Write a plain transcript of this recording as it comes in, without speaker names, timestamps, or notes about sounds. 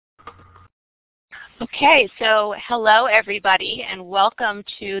Okay, so hello everybody and welcome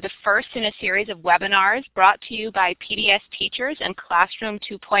to the first in a series of webinars brought to you by PBS Teachers and Classroom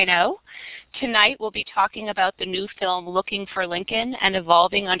 2.0. Tonight we'll be talking about the new film Looking for Lincoln and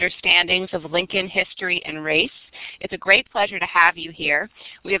Evolving Understandings of Lincoln History and Race. It's a great pleasure to have you here.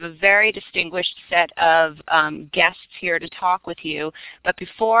 We have a very distinguished set of guests here to talk with you, but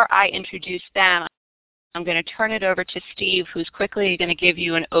before I introduce them, I'm going to turn it over to Steve, who's quickly going to give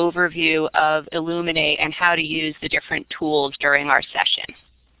you an overview of Illuminate and how to use the different tools during our session.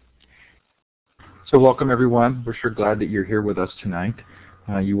 So welcome, everyone. We're sure glad that you're here with us tonight.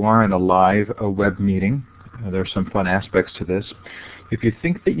 You are in a live web meeting. There are some fun aspects to this. If you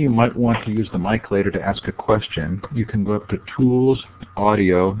think that you might want to use the mic later to ask a question, you can go up to Tools,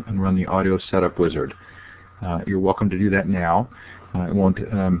 Audio, and run the Audio Setup Wizard. You're welcome to do that now. It won't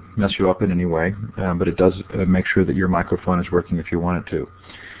mess you up in any way, but it does make sure that your microphone is working if you want it to.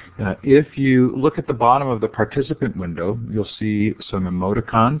 If you look at the bottom of the participant window, you'll see some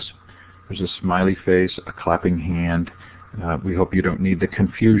emoticons. There's a smiley face, a clapping hand. We hope you don't need the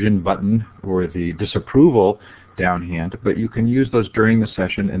confusion button or the disapproval down hand, but you can use those during the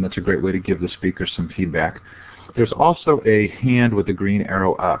session, and that's a great way to give the speaker some feedback. There's also a hand with the green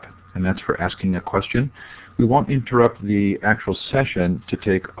arrow up, and that's for asking a question. We won't interrupt the actual session to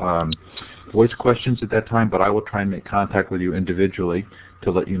take voice questions at that time, but I will try and make contact with you individually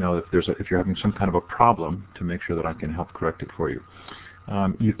to let you know if you're having some kind of a problem to make sure that I can help correct it for you.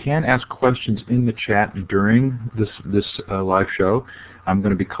 You can ask questions in the chat during this live show. I'm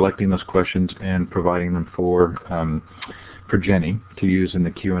going to be collecting those questions and providing them for Jenny to use in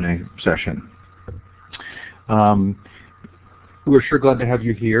the Q&A session. We're sure glad to have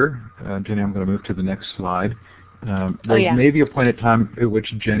you here. Jenny, I'm going to move to the next slide. There may be a point in time at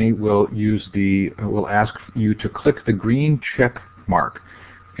which Jenny will ask you to click the green check mark.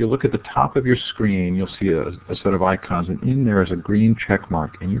 If you look at the top of your screen, you'll see a set of icons, and in there is a green check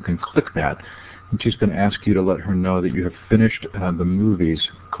mark, and you can click that. And she's going to ask you to let her know that you have finished the movies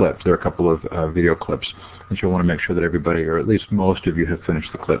clips. There are a couple of video clips, and she'll want to make sure that everybody, or at least most of you, have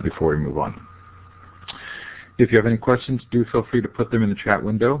finished the clip before we move on. If you have any questions, do feel free to put them in the chat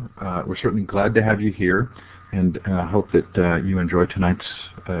window. We're certainly glad to have you here, and hope that you enjoy tonight's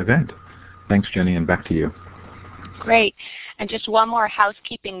event. Thanks, Jenny, and back to you. Great. And just one more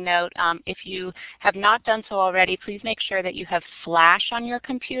housekeeping note. If you have not done so already, please make sure that you have Flash on your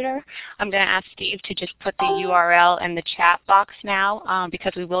computer. I'm going to ask Steve to just put the URL in the chat box now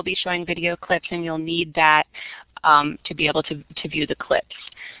because we will be showing video clips and you'll need that to be able to view the clips.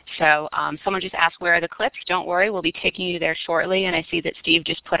 So someone just asked where are the clips. Don't worry, we'll be taking you there shortly, and I see that Steve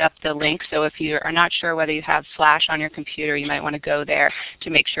just put up the link, so if you are not sure whether you have Flash on your computer, you might want to go there to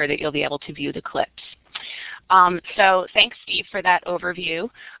make sure that you'll be able to view the clips. So thanks, Steve, for that overview.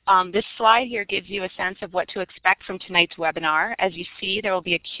 This slide here gives you a sense of what to expect from tonight's webinar. As you see, there will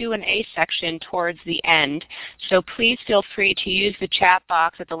be a Q&A section towards the end. So please feel free to use the chat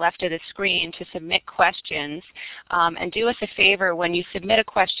box at the left of the screen to submit questions. And do us a favor, when you submit a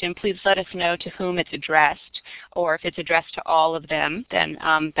question, please let us know to whom it's addressed. Or if it's addressed to all of them, then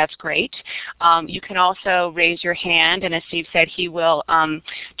that's great. You can also raise your hand, and as Steve said, he will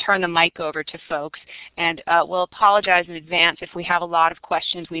turn the mic over to folks. And we'll apologize in advance if we have a lot of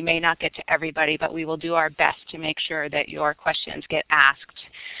questions. We may not get to everybody, but we will do our best to make sure that your questions get asked.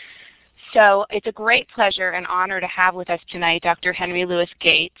 So it's a great pleasure and honor to have with us tonight Dr. Henry Louis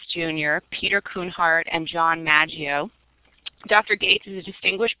Gates, Jr., Peter Kuhnhart, and John Maggio. Dr. Gates is a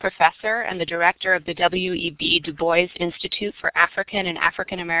distinguished professor and the director of the W.E.B. Du Bois Institute for African and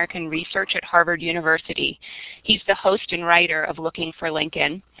African American Research at Harvard University. He's the host and writer of Looking for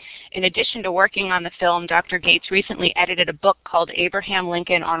Lincoln. In addition to working on the film, Dr. Gates recently edited a book called Abraham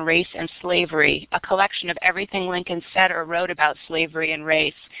Lincoln on Race and Slavery, a collection of everything Lincoln said or wrote about slavery and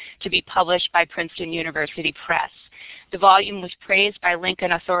race, to be published by Princeton University Press. The volume was praised by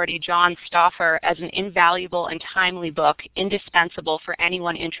Lincoln authority John Stauffer as an invaluable and timely book, indispensable for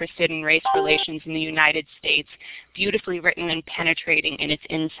anyone interested in race relations in the United States, beautifully written and penetrating in its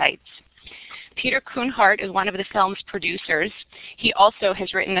insights. Peter Kuhnhart is one of the film's producers. He also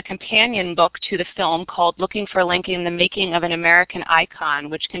has written a companion book to the film called Looking for Lincoln, The Making of an American Icon,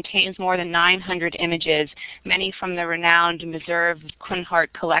 which contains more than 900 images, many from the renowned Meserve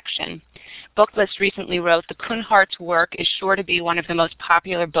Kuhnhart collection. Booklist recently wrote, "The Kuhnhart's work is sure to be one of the most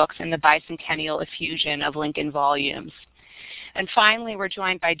popular books in the bicentennial effusion of Lincoln volumes." And finally, we're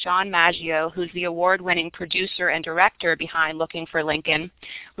joined by John Maggio, who's the award-winning producer and director behind Looking for Lincoln.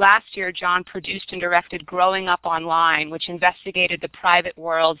 Last year, John produced and directed Growing Up Online, which investigated the private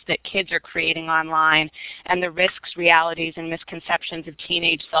worlds that kids are creating online and the risks, realities, and misconceptions of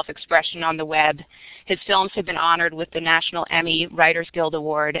teenage self-expression on the web. His films have been honored with the National Emmy Writers Guild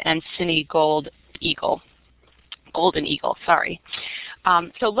Award and Cine Golden Eagle.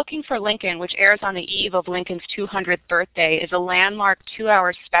 So Looking for Lincoln, which airs on the eve of Lincoln's 200th birthday, is a landmark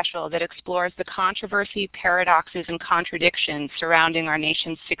 2-hour special that explores the controversy, paradoxes, and contradictions surrounding our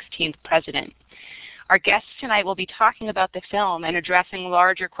nation's 16th president. Our guests tonight will be talking about the film and addressing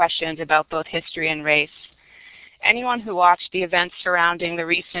larger questions about both history and race. Anyone who watched the events surrounding the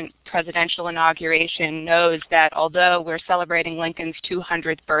recent presidential inauguration knows that although we're celebrating Lincoln's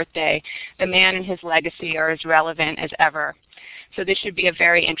 200th birthday, the man and his legacy are as relevant as ever. So this should be a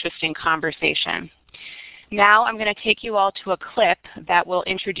very interesting conversation. Now I'm going to take you all to a clip that will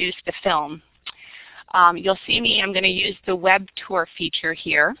introduce the film. You'll see me, I'm going to use the web tour feature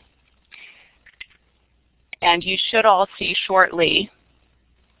here. And you should all see shortly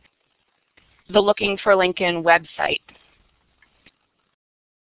the Looking for Lincoln website.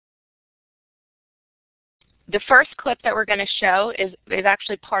 The first clip that we're going to show is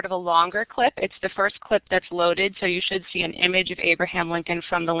actually part of a longer clip. It's the first clip that's loaded, so you should see an image of Abraham Lincoln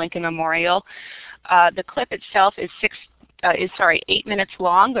from the Lincoln Memorial. The clip itself is 8 minutes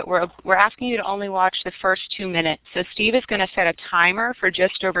long, but we're asking you to only watch the first 2 minutes. So Steve is going to set a timer for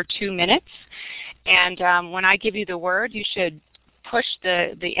just over 2 minutes, and when I give you the word, you should push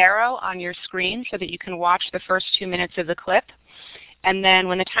the arrow on your screen so that you can watch the first 2 minutes of the clip. And then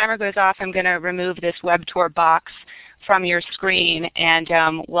when the timer goes off, I'm going to remove this web tour box from your screen, and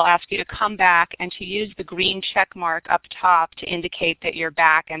we'll ask you to come back and to use the green check mark up top to indicate that you're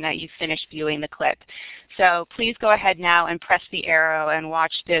back and that you've finished viewing the clip. So please go ahead now and press the arrow and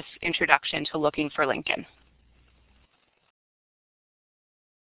watch this introduction to Looking for Lincoln.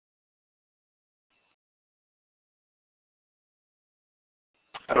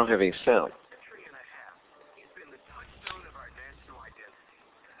 I don't have any sound.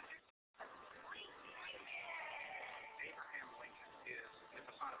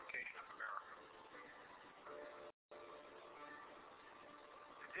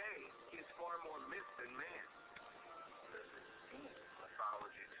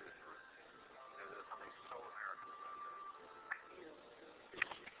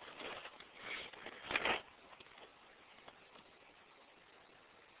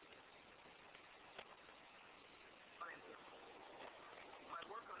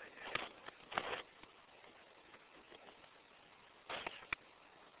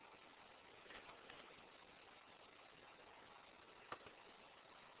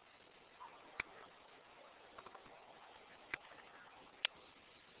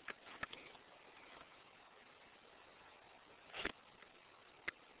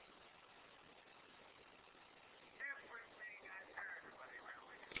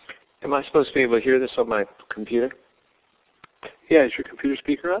 Am I supposed to be able to hear this on my computer? Yeah, is your computer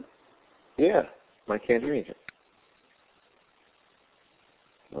speaker on? Yeah, I can't hear anything.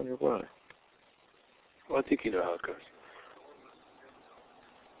 I wonder why. Well, I think you know how it goes.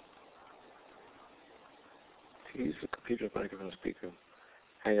 To use the computer microphone speaker.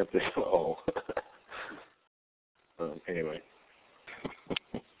 Hang up this. Oh. Anyway.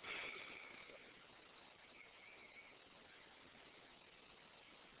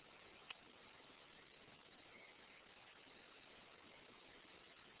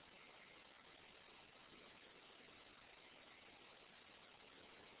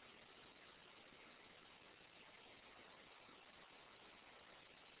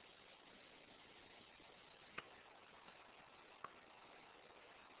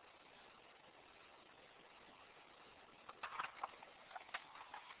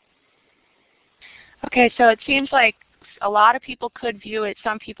 Okay, so it seems like a lot of people could view it,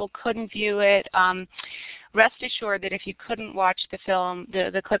 some people couldn't view it. Rest assured that if you couldn't watch the film,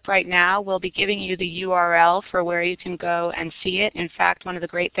 the clip right now, we'll be giving you the URL for where you can go and see it. In fact, one of the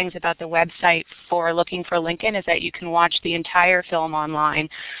great things about the website for Looking for Lincoln is that you can watch the entire film online.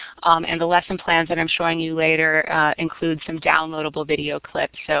 And the lesson plans that I'm showing you later include some downloadable video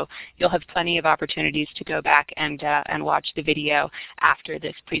clips. So you'll have plenty of opportunities to go back and watch the video after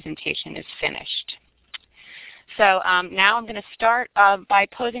this presentation is finished. So now I'm going to start by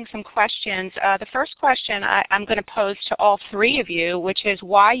posing some questions. The first question I'm going to pose to all three of you, which is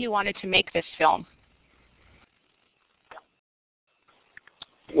why you wanted to make this film.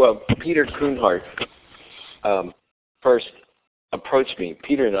 Well, Peter Kuhnhart first approached me.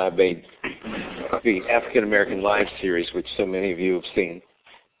 Peter and I made the African American Lives series, which so many of you have seen,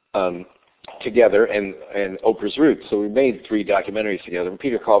 together, and Oprah's Roots. So we made 3 documentaries together. And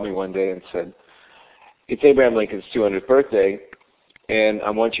Peter called me one day and said, "It's Abraham Lincoln's 200th birthday, and I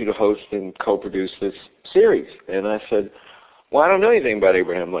want you to host and co-produce this series." And I said, "Well, I don't know anything about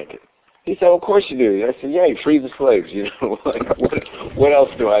Abraham Lincoln." He said, "Of course you do." I said, "Yeah, he freed the slaves. You know, like, what else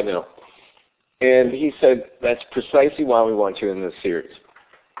do I know?" And he said, "That's precisely why we want you in this series."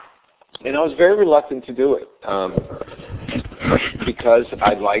 And I was very reluctant to do it because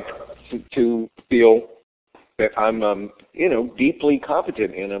I'd like to feel that I'm, deeply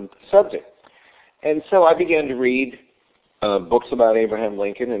competent in a subject. And so I began to read books about Abraham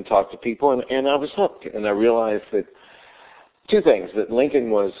Lincoln and talk to people, and I was hooked. And I realized that 2 things: that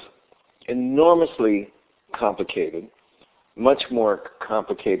Lincoln was enormously complicated, much more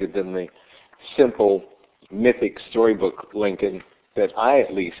complicated than the simple mythic storybook Lincoln that I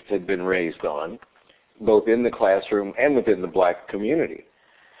at least had been raised on, both in the classroom and within the black community.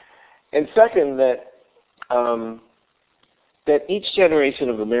 And second, that each generation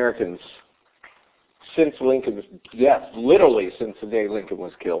of Americans, since Lincoln's death, literally since the day Lincoln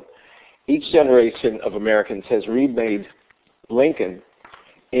was killed, each generation of Americans has remade Lincoln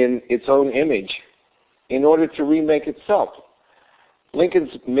in its own image in order to remake itself.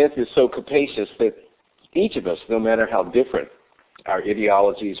 Lincoln's myth is so capacious that each of us, no matter how different our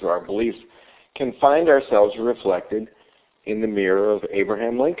ideologies or our beliefs, can find ourselves reflected in the mirror of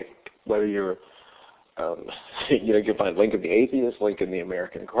Abraham Lincoln. Whether you're, you can find Lincoln the atheist, Lincoln the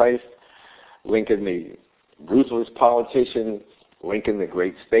American Christ, Lincoln the ruthless politician, Lincoln the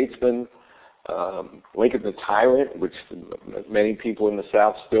great statesman, Lincoln the tyrant, which many people in the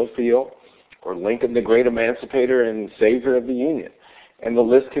South still feel, or Lincoln the great emancipator and savior of the Union. And the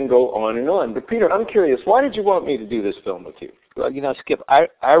list can go on and on. But Peter, I'm curious, why did you want me to do this film with you? Well, Skip, I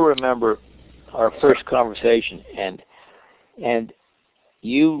remember our first conversation, and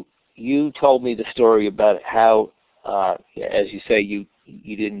you told me the story about how, as you say, you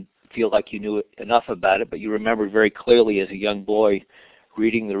didn't feel like you knew enough about it, but you remembered very clearly as a young boy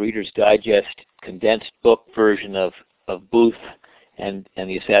reading the Reader's Digest condensed book version of Booth and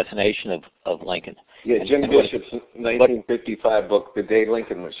the assassination of Lincoln. Yeah, Jim Bishop's 1955 book, The Day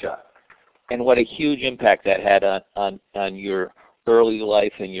Lincoln Was Shot. And what a huge impact that had on your early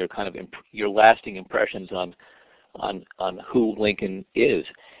life and your kind of your lasting impressions on who Lincoln is.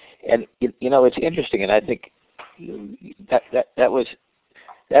 And it's interesting, and I think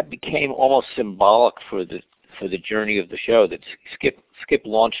that became almost symbolic for the journey of the show. That Skip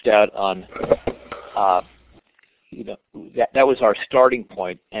launched out on. That was our starting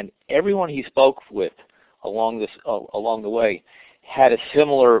point, and everyone he spoke with along the way had a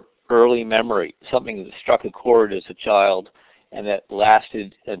similar early memory, something that struck a chord as a child, and that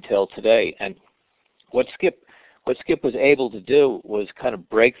lasted until today. And what Skip was able to do was kind of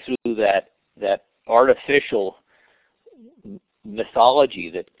break through that artificial mythology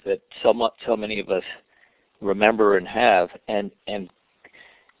that so many of us remember and have, and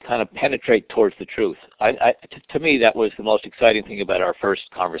kind of penetrate towards the truth. To me, that was the most exciting thing about our first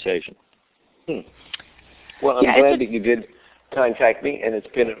conversation. Well, I'm glad that you did contact me, and it's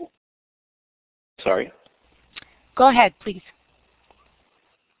been sorry? Go ahead, please.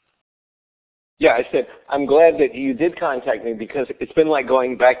 Yeah, I said, I'm glad that you did contact me because it's been like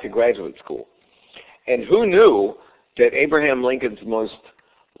going back to graduate school. And who knew that Abraham Lincoln's most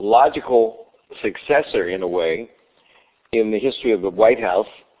logical successor, in a way, in the history of the White House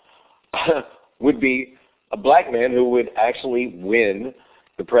would be a black man who would actually win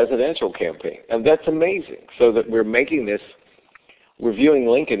the presidential campaign. And that's amazing. So that we're making this, we're viewing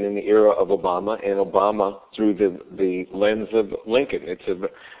Lincoln in the era of Obama, and Obama through the lens of Lincoln. It's a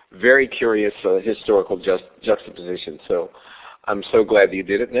very curious historical juxtaposition. So I'm so glad that you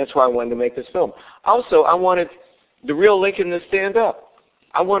did it, and that's why I wanted to make this film. Also, I wanted the real Lincoln to stand up.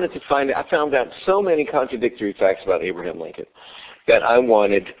 I wanted to I found out so many contradictory facts about Abraham Lincoln that I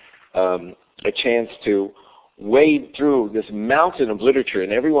wanted a chance to wade through this mountain of literature.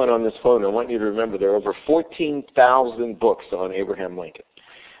 And everyone on this phone, I want you to remember there are over 14,000 books on Abraham Lincoln.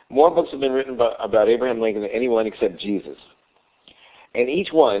 More books have been written about Abraham Lincoln than anyone except Jesus. And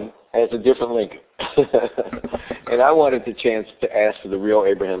each one has a different Lincoln. And I wanted the chance to ask the real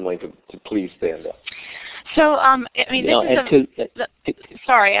Abraham Lincoln to please stand up. So, it's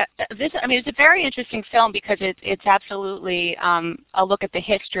a very interesting film because it's absolutely a look at the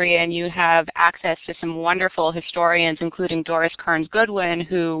history, and you have access to some wonderful historians, including Doris Kearns Goodwin,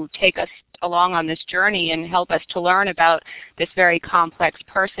 who take us along on this journey and help us to learn about this very complex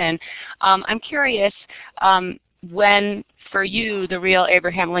person. I'm curious, when, for you, the real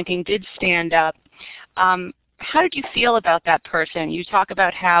Abraham Lincoln did stand up, how did you feel about that person? You talk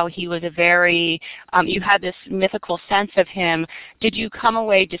about how he was a very, you had this mythical sense of him. Did you come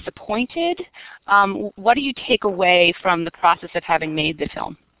away disappointed? What do you take away from the process of having made the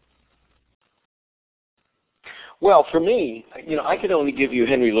film? Well, for me, I could only give you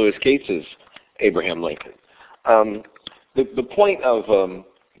Henry Louis Gates's Abraham Lincoln. The point of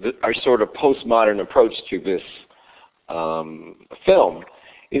our sort of postmodern approach to this film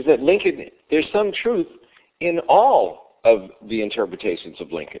is that Lincoln, there's some truth in all of the interpretations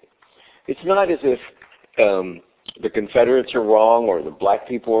of Lincoln. It's not as if the Confederates are wrong or the black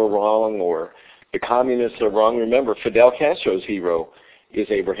people are wrong or the communists are wrong. Remember, Fidel Castro's hero is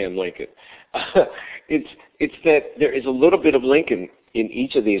Abraham Lincoln. It's that there is a little bit of Lincoln in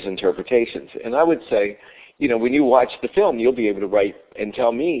each of these interpretations. And I would say, when you watch the film, you'll be able to write and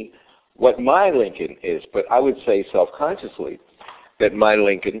tell me what my Lincoln is. But I would say self-consciously that my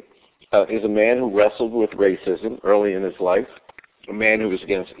Lincoln is a man who wrestled with racism early in his life, a man who was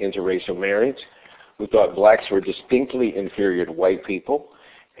against interracial marriage, who thought blacks were distinctly inferior to white people.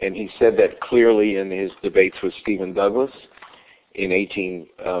 And he said that clearly in his debates with Stephen Douglas in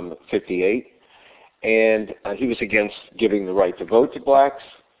 1858. And he was against giving the right to vote to blacks,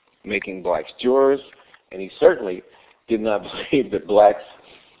 making blacks jurors, and he certainly did not believe that blacks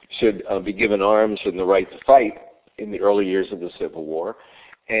should be given arms and the right to fight in the early years of the Civil War.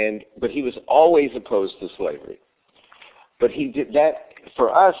 But he was always opposed to slavery. But he did that,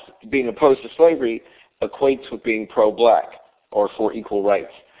 for us, being opposed to slavery equates with being pro-black or for equal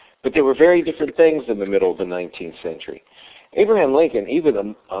rights. But there were very different things in the middle of the 19th century. Abraham Lincoln,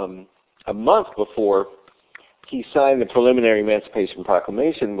 even a month before he signed the preliminary Emancipation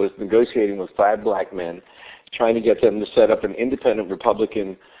Proclamation, was negotiating with 5 black men, trying to get them to set up an independent republic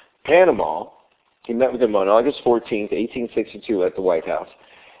in Panama. He met with them on August 14th, 1862 at the White House,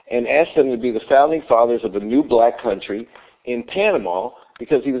 and asked them to be the founding fathers of a new black country in Panama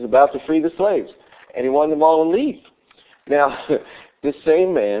because he was about to free the slaves, and he wanted them all to leave. Now, this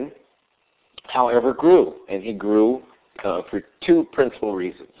same man, however, grew, and he grew for 2 principal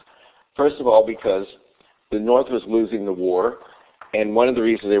reasons. First of all, because the North was losing the war, and one of the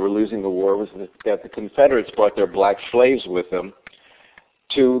reasons they were losing the war was that the Confederates brought their black slaves with them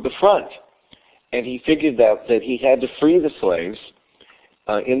to the front. And he figured out that he had to free the slaves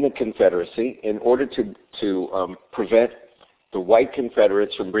in the Confederacy in order to prevent the white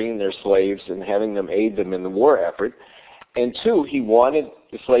Confederates from bringing their slaves and having them aid them in the war effort. And 2, he wanted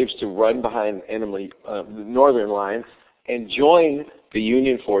the slaves to run behind enemy the northern lines and join the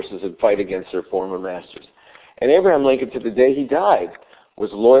Union forces and fight against their former masters. And Abraham Lincoln, to the day he died,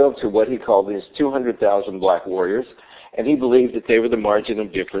 was loyal to what he called his 200,000 black warriors, and he believed that they were the margin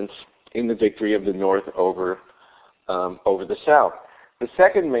of difference in the victory of the North over the South. The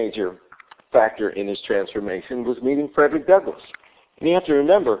second major factor in his transformation was meeting Frederick Douglass. And you have to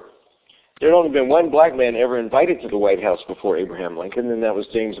remember, there had only been one black man ever invited to the White House before Abraham Lincoln, and that was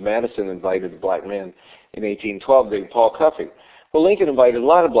James Madison invited a black man in 1812 named Paul Cuffey. Well, Lincoln invited a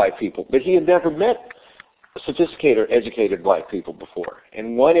lot of black people, but he had never met sophisticated or educated black people before.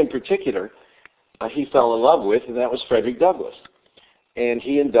 And one in particular he fell in love with, and that was Frederick Douglass. And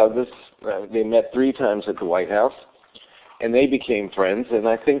he and Douglass, they met 3 times at the White House, and they became friends. And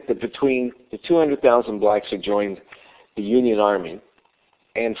I think that between the 200,000 blacks who joined the Union Army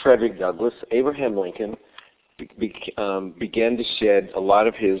and Frederick Douglass, Abraham Lincoln began to shed a lot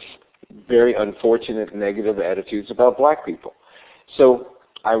of his very unfortunate negative attitudes about black people. So,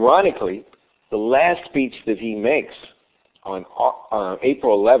 ironically, the last speech that he makes on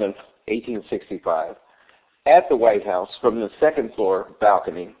April 11th, 1865, at the White House from the second floor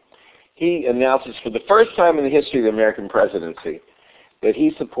balcony, he announces for the first time in the history of the American presidency that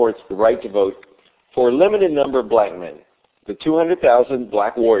he supports the right to vote for a limited number of black men, the 200,000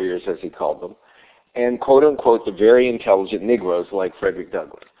 black warriors, as he called them, and quote-unquote the very intelligent Negroes like Frederick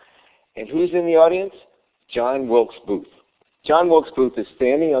Douglass. And who's in the audience? John Wilkes Booth. John Wilkes Booth is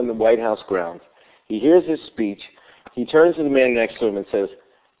standing on the White House grounds. He hears his speech. He turns to the man next to him and says,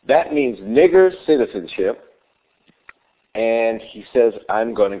 "That means nigger citizenship." And he says,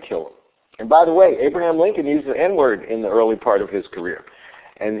 "I'm going to kill him." And by the way, Abraham Lincoln used the N-word in the early part of his career.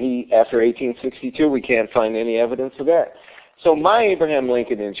 And he, after 1862, we can't find any evidence of that. So my Abraham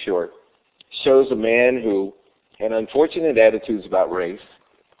Lincoln, in short, shows a man who had unfortunate attitudes about race,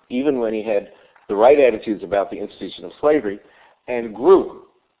 even when he had the right attitudes about the institution of slavery, and grew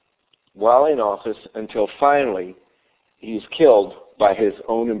while in office until finally he's killed by his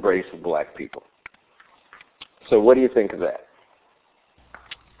own embrace of black people. So what do you think of that?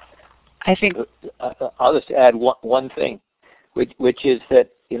 I think I'll just add one thing, which is that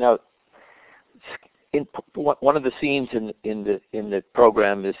one of the scenes in the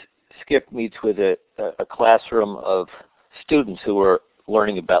program is Skip meets with a classroom of students who are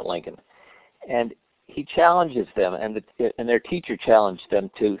learning about Lincoln, and he challenges them, and their teacher challenged them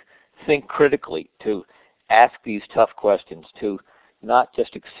to think critically, to ask these tough questions, to not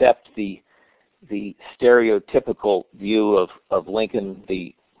just accept the stereotypical view of Lincoln,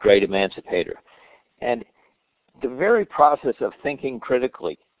 the great emancipator. And the very process of thinking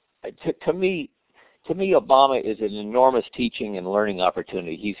critically, to me, Obama is an enormous teaching and learning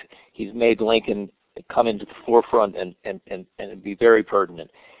opportunity. He's made Lincoln come into the forefront and be very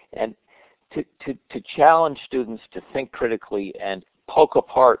pertinent. And to challenge students to think critically and poke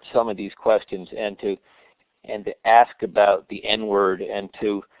apart some of these questions and to ask about the N-word and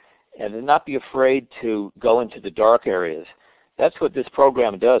to not be afraid to go into the dark areas. That's what this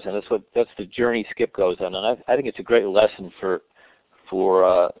program does, and that's the journey Skip goes on. And I think it's a great lesson for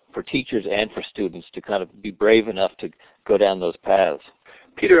teachers and for students to kind of be brave enough to go down those paths.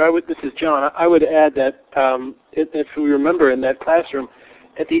 Peter, this is John. I would add that if we remember in that classroom,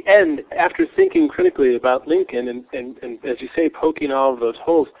 at the end, after thinking critically about Lincoln and as you say, poking all of those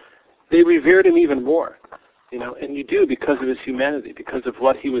holes, they revered him even more. And you do because of his humanity, because of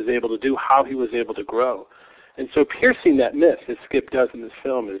what he was able to do, how he was able to grow. And so piercing that myth, as Skip does in this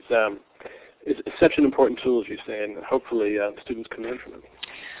film, is such an important tool, as you say, and hopefully students can learn from it.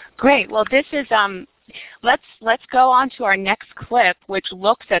 Great. Well, this is let's go on to our next clip, which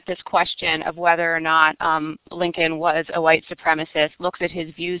looks at this question of whether or not Lincoln was a white supremacist, looks at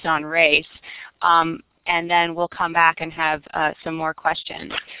his views on race, and then we'll come back and have some more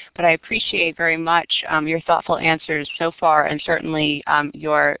questions. But I appreciate very much your thoughtful answers so far, and certainly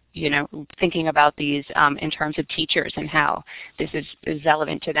your thinking about these in terms of teachers and how this is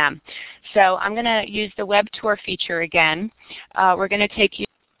relevant to them. So I'm going to use the web tour feature again. We're going to take you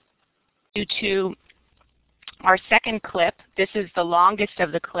to our second clip. This is the longest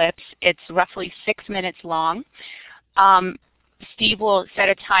of the clips. It's roughly 6 minutes long. Steve will set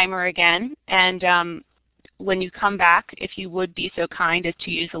a timer again, and when you come back, if you would be so kind as to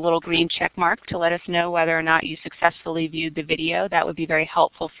use the little green check mark to let us know whether or not you successfully viewed the video, that would be very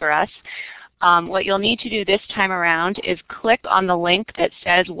helpful for us. What you'll need to do this time around is click on the link that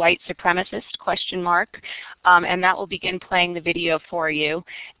says white supremacist ? And that will begin playing the video for you.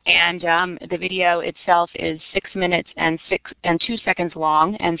 And the video itself is 6 minutes and 2 seconds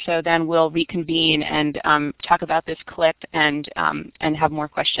long, and so then we'll reconvene and talk about this clip and have more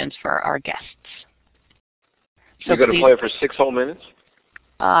questions for our guests. So you're going to play it for 6 whole minutes?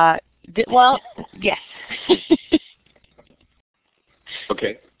 Well, yes.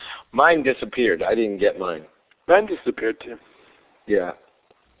 Okay. Mine disappeared. I didn't get mine. Mine disappeared too. Yeah.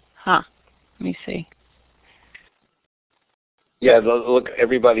 Huh. Let me see. Yeah, look,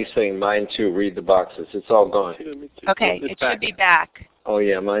 everybody's saying mine too. Read the boxes. It's all gone. Okay, it should be back. Oh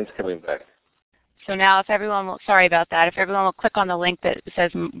yeah, mine's coming back. So now if everyone will, sorry about that, if everyone will click on the link that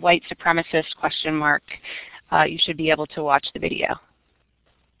says white supremacist ? You should be able to watch the video.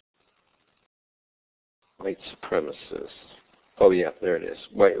 White supremacist. Oh yeah, there it is.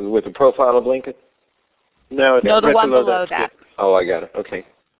 Wait, with the profile of Lincoln? No, the right one below that. Oh, I got it. Okay.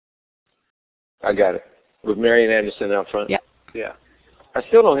 I got it. With Marian Anderson out front? Yep. Yeah. I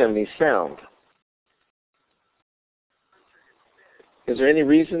still don't have any sound. Is there any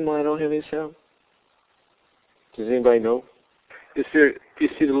reason why I don't have any sound? Does anybody know? Do you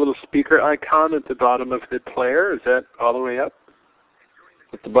see the little speaker icon at the bottom of the player? Is that all the way up?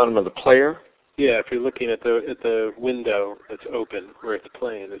 At the bottom of the player? Yeah, if you're looking at the window that's open where it's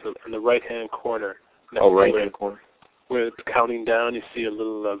playing, there's in the right-hand corner. Oh, right-hand corner. Where it's counting down, you see a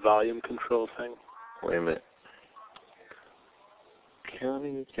little volume control thing. Wait a minute.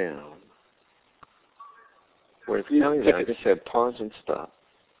 Counting down. Where it's counting down, I just said pause and stop.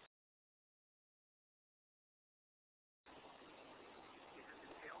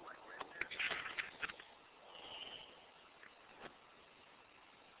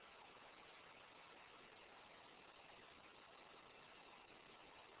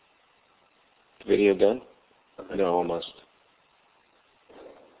 Video done? No, almost.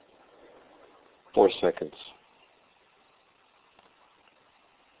 4 seconds.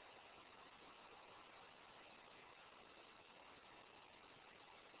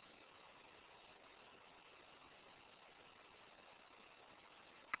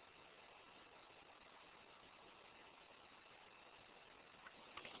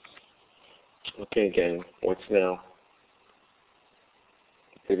 Okay, gang, what's now?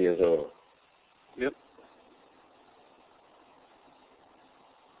 Video's over. Yep.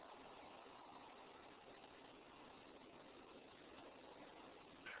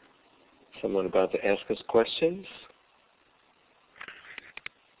 someone about to ask us questions?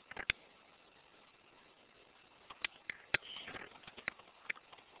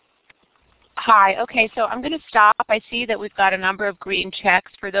 Hi. Okay, so I'm going to stop. I see that we've got a number of green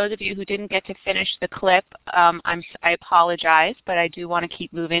checks. For those of you who didn't get to finish the clip, I apologize, but I do want to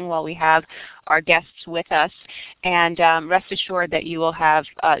keep moving while we have our guests with us. And rest assured that you will have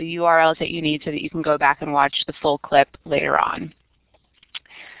URLs that you need so that you can go back and watch the full clip later on.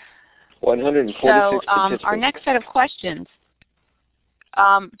 146 So participants. our next set of questions.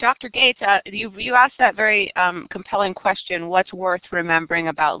 Dr. Gates, you asked that very compelling question, what's worth remembering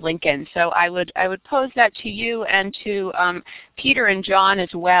about Lincoln? So I would pose that to you and to Peter and John as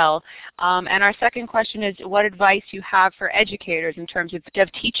well. And our second question is what advice you have for educators in terms of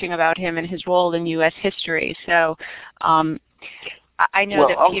teaching about him and his role in U.S. history. So I know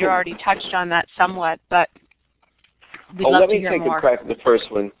that Peter already touched on that somewhat, but we'd love to hear more. Let me take a crack at the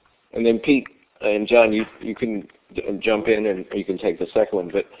first one, and then Pete and John, you can jump in and you can take the second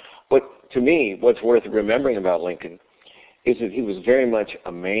one. But to me, what's worth remembering about Lincoln is that he was very much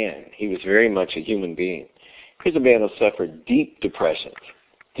a man. He was very much a human being. He's a man who suffered deep depressions,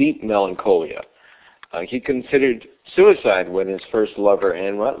 deep melancholia. He considered suicide when his first lover,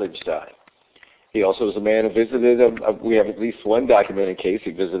 Anne Rutledge, died. He also was a man who visited, we have at least one documented case,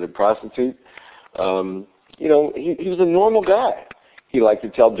 he visited a prostitute. He was a normal guy. He liked to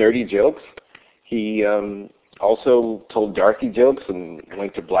tell dirty jokes. He also told darky jokes and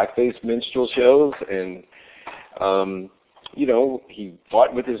went to blackface minstrel shows, and he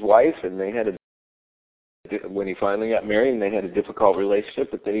fought with his wife, and they had when he finally got married, and they had a difficult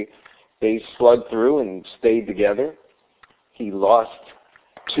relationship, but they slugged through and stayed together. He lost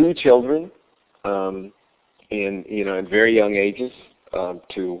 2 children, at very young ages,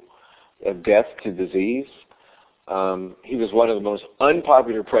 to death to disease. He was one of the most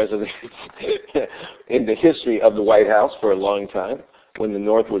unpopular presidents in the history of the White House for a long time when the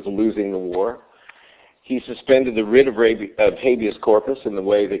North was losing the war. He suspended the writ of habeas corpus in the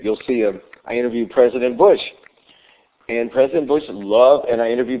way that you'll see I interviewed President Bush. And President Bush loved, and I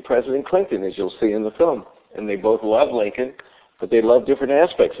interviewed President Clinton, as you'll see in the film. And they both loved Lincoln, but they loved different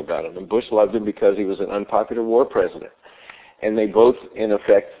aspects about him. And Bush loved him because he was an unpopular war president. And they both, in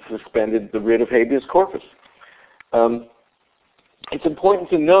effect, suspended the writ of habeas corpus. It's important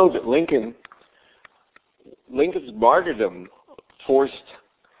to know that Lincoln's martyrdom forced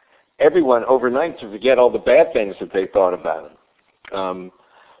everyone overnight to forget all the bad things that they thought about him,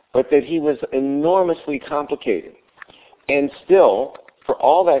 but that he was enormously complicated. And still, for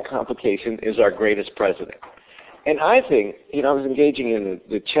all that complication, is our greatest president. And I think, I was engaging in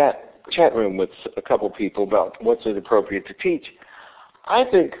the chat room with a couple people about what's it appropriate to teach. I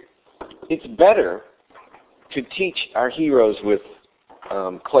think it's better to teach our heroes with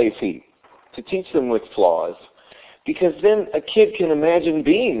clay feet, to teach them with flaws, because then a kid can imagine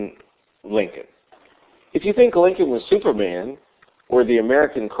being Lincoln. If you think Lincoln was Superman or the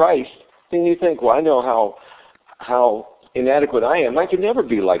American Christ, then you think, well, I know how inadequate I am. I could never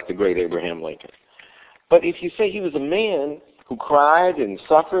be like the great Abraham Lincoln. But if you say he was a man who cried and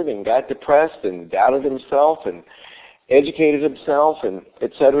suffered and got depressed and doubted himself and educated himself and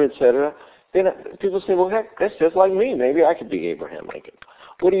et cetera, then people say, well, heck, that's just like me. Maybe I could be Abraham Lincoln.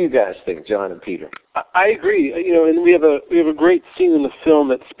 What do you guys think, John and Peter? I agree. And we have a great scene in the film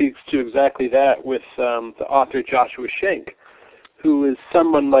that speaks to exactly that with the author Joshua Schenck, who is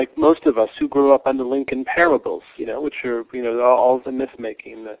someone like most of us who grew up on the Lincoln parables, which are all the myth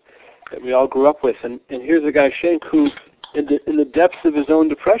making that we all grew up with. And here's a guy Schenck who, in the depths of his own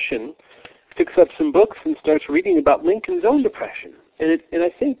depression, picks up some books and starts reading about Lincoln's own depression. And I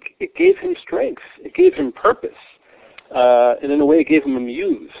think it gave him strength. It gave him purpose. And in a way, it gave him a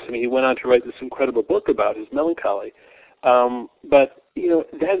muse. I mean, he went on to write this incredible book about his melancholy. But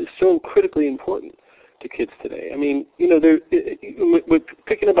that is so critically important to kids today. I mean, we're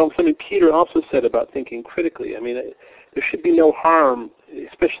picking up on something Peter also said about thinking critically. I mean, there should be no harm,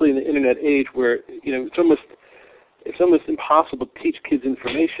 especially in the internet age, where it's almost impossible to teach kids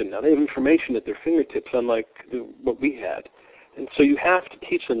information. Now they have information at their fingertips, unlike what we had. And so you have to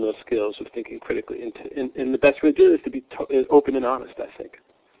teach them those skills of thinking critically. And the best way to do it is to be open and honest, I think.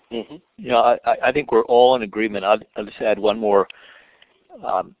 Mm-hmm. I think we're all in agreement. I'll just add one more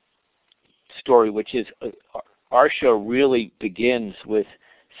story, which is our show really begins with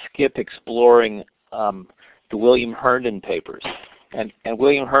Skip exploring the William Herndon papers. And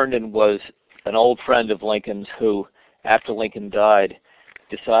William Herndon was an old friend of Lincoln's who, after Lincoln died,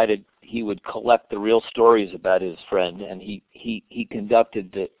 decided he would collect the real stories about his friend, and he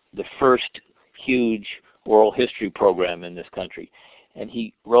conducted the first huge oral history program in this country. and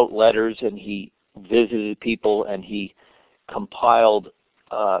he wrote letters, and he visited people, and he compiled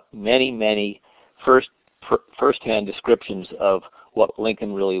many first-hand descriptions of what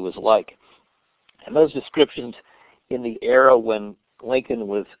Lincoln really was like. And those descriptions in the era when Lincoln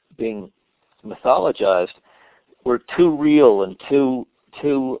was being mythologized were too real and too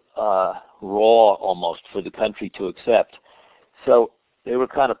raw almost for the country to accept. So they were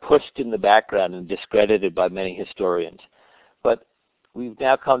kind of pushed in the background and discredited by many historians. But we've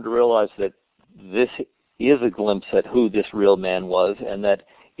now come to realize that this is a glimpse at who this real man was, and that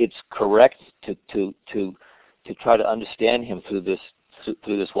it's correct to try to understand him through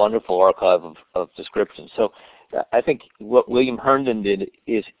this wonderful archive of descriptions. So I think what William Herndon did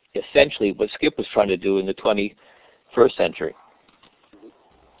is essentially what Skip was trying to do in the 21st century.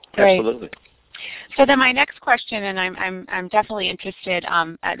 Great. Absolutely. So then my next question, and I'm definitely interested,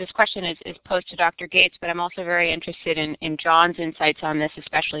 this question is posed to Dr. Gates, but I'm also very interested in John's insights on this,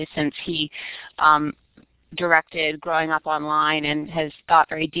 especially since he directed Growing Up Online and has thought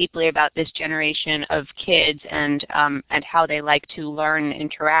very deeply about this generation of kids and how they like to learn and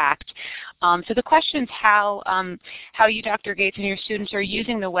interact. So the question is how you, Dr. Gates, and your students are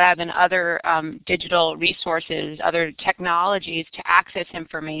using the web and other digital resources, other technologies to access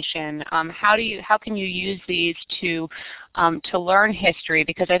information. How can you use these to learn history?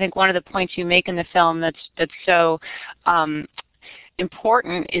 Because I think one of the points you make in the film that's so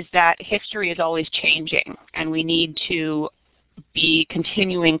important is that history is always changing, and we need to be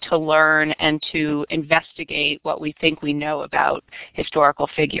continuing to learn and to investigate what we think we know about historical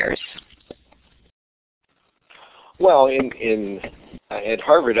figures. Well, at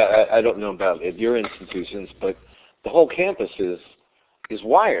Harvard, I don't know about at your institutions, but the whole campus is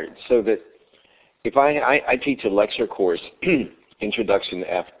wired so that if I teach a lecture course, Introduction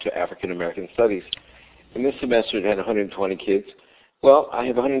to African American Studies, and this semester it had 120 kids. Well, I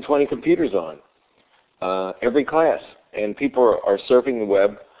have 120 computers on every class, and people are surfing the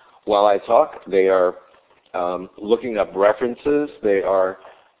web while I talk. They are looking up references. They are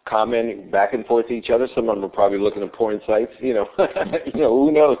commenting back and forth to each other. Some of them are probably looking at porn sites.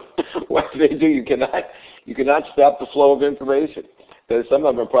 Who knows what they do? You cannot stop the flow of information. Some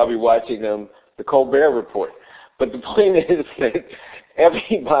of them are probably watching the Colbert Report. But the point is that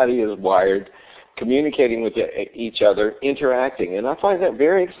everybody is wired, communicating with each other, interacting. And I find that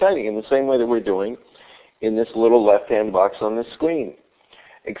very exciting in the same way that we're doing in this little left-hand box on the screen,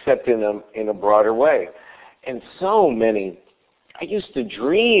 except in a broader way. And so many, I used to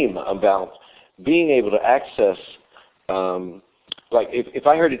dream about being able to access, like if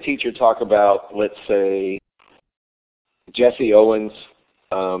I heard a teacher talk about, let's say, Jesse Owens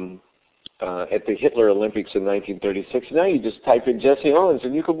at the Hitler Olympics in 1936, now you just type in Jesse Owens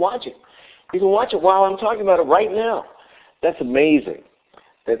and you can watch it. You can watch it while I'm talking about it right now. That's amazing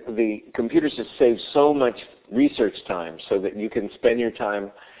that the computers just save so much research time so that you can spend your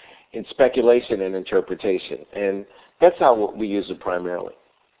time in speculation and interpretation. And that's how we use it primarily.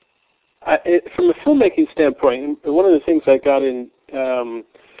 From a filmmaking standpoint, one of the things I got in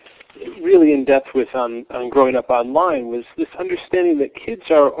really in depth with on Growing Up Online was this understanding that kids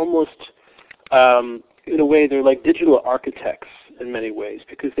are almost, in a way, they're like digital architects in many ways,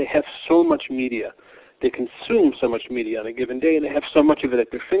 because they have so much media. They consume so much media on a given day, and they have so much of it at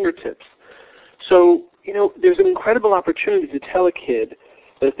their fingertips. So, there's an incredible opportunity to tell a kid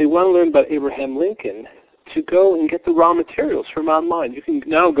that if they want to learn about Abraham Lincoln, to go and get the raw materials from online. You can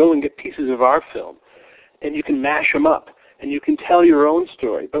now go and get pieces of our film, and you can mash them up, and you can tell your own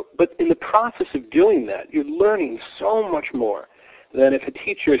story. But in the process of doing that, you're learning so much more than if a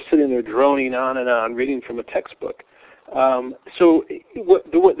teacher is sitting there droning on and on, reading from a textbook. So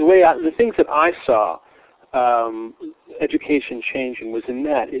the things that I saw education changing was in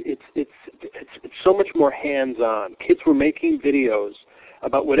that it's so much more hands-on. Kids were making videos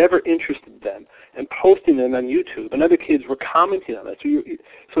about whatever interested them and posting them on YouTube, and other kids were commenting on it.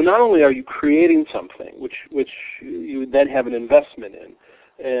 So not only are you creating something which you then have an investment in,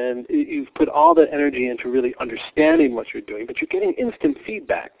 and you've put all that energy into really understanding what you're doing, but you're getting instant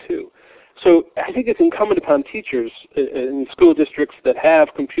feedback too. So I think it's incumbent upon teachers in school districts that have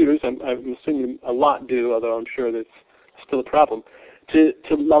computers, I'm assuming a lot do, although I'm sure that's still a problem, to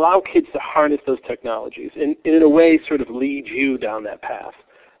allow kids to harness those technologies and in a way sort of lead you down that path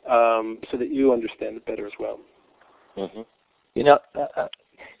so that you understand it better as well. Mm-hmm.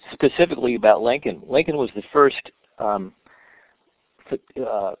 Specifically about Lincoln, Lincoln was the first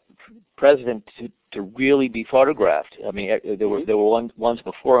president to really be photographed. I mean, there were ones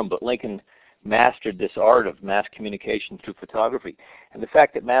before him, but Lincoln mastered this art of mass communication through photography. And the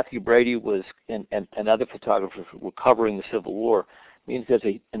fact that Matthew Brady was and other photographers were covering the Civil War means there's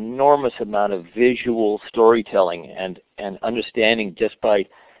an enormous amount of visual storytelling and understanding just by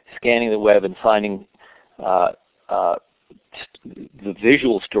scanning the web and finding the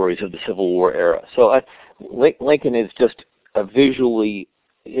visual stories of the Civil War era. So Lincoln is just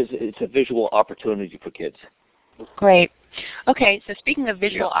it's a visual opportunity for kids. Great. Okay, so speaking of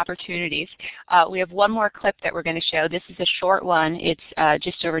visual opportunities, we have one more clip that we're going to show. This is a short one. It's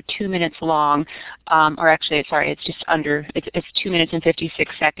just over 2 minutes long, or actually, sorry, it's just under, it's 2 minutes and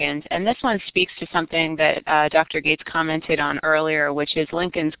 56 seconds. And this one speaks to something that Dr. Gates commented on earlier, which is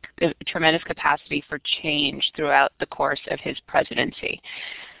Lincoln's tremendous capacity for change throughout the course of his presidency.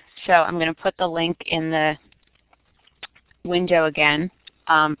 So I'm going to put the link in the window again.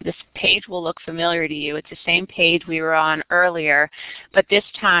 This page will look familiar to you. It's the same page we were on earlier, but this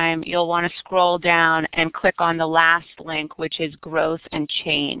time you'll want to scroll down and click on the last link, which is growth and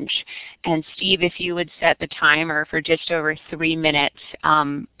change. And Steve, if you would set the timer for just over 3 minutes,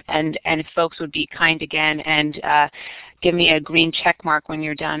 and if folks would be kind again and give me a green check mark when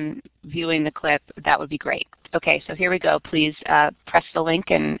you're done viewing the clip, that would be great. Okay, so here we go. Please press the link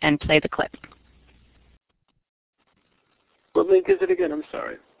and play the clip. What link is it again? I'm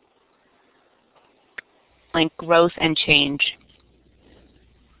sorry. Link growth and change.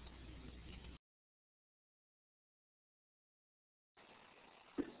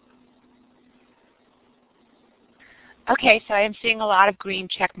 Okay, so I am seeing a lot of green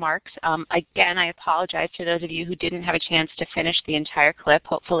check marks. Again, I apologize to those of you who didn't have a chance to finish the entire clip.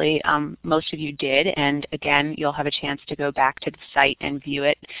 Hopefully most of you did, and again, you'll have a chance to go back to the site and view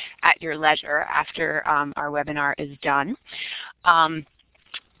it at your leisure after our webinar is done.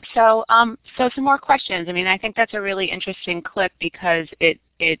 So some more questions. I mean, I think that's a really interesting clip because it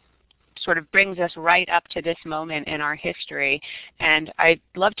sort of brings us right up to this moment in our history. And I'd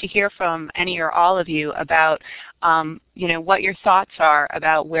love to hear from any or all of you about what your thoughts are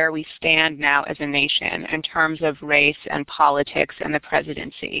about where we stand now as a nation in terms of race and politics and the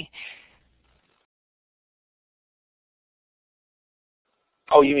presidency.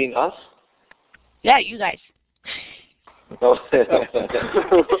 Oh, you mean us? Yeah, you guys. Oh,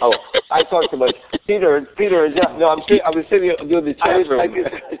 oh, I talked too much. Peter, no, I was sitting doing the change room,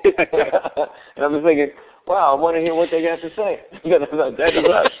 and I was thinking, wow, I want to hear what they got to say. That is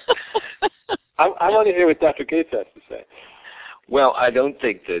us. I want to hear what Dr. Gates has to say. Well, I don't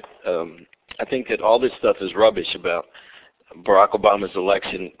think that, I think that all this stuff is rubbish about Barack Obama's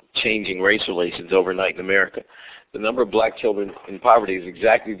election changing race relations overnight in America. The number of black children in poverty is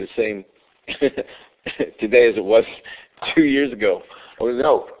exactly the same today as it was 2 years ago. Or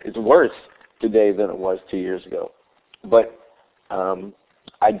no, it's worse today than it was 2 years ago. But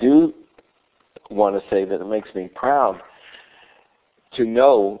I do want to say that it makes me proud to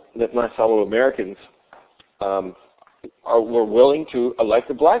know that my fellow Americans were willing to elect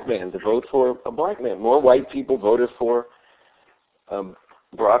a black man, to vote for a black man. More white people voted for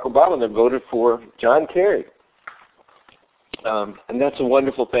Barack Obama than voted for John Kerry. And that's a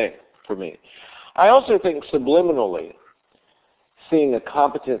wonderful thing for me. I also think subliminally, seeing a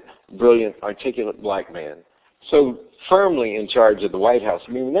competent, brilliant, articulate black man so firmly in charge of the White House.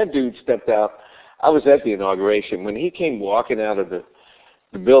 I mean, when that dude stepped out, I was at the inauguration. When he came walking out of the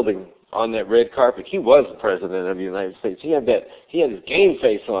building on that red carpet, he was the president of the United States. He had his game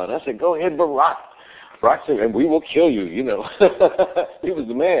face on. I said, go ahead, Barack. Barack said, and we will kill you, you know. He was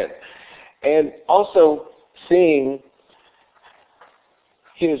the man. And also seeing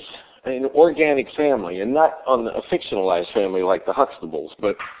an organic family, and not a fictionalized family like the Huxtables,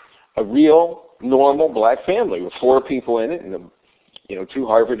 but a real, normal black family with 4 people in it, and 2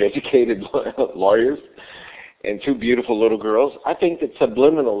 Harvard-educated lawyers and 2 beautiful little girls. I think that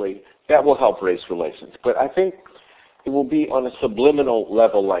subliminally that will help race relations, but I think it will be on a subliminal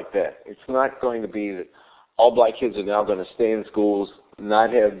level like that. It's not going to be that all black kids are now going to stay in schools,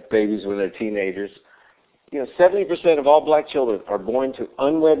 not have babies when they're teenagers. 70% of all black children are born to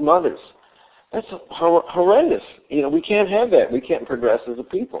unwed mothers. That's horrendous. We can't have that. We can't progress as a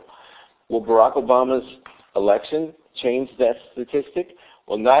people. Will Barack Obama's election change that statistic?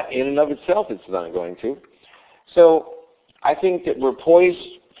 Well, not in and of itself, it's not going to. So I think that we're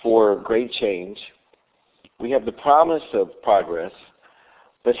poised for great change. We have the promise of progress,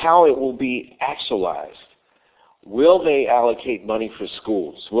 but how it will be actualized. Will they allocate money for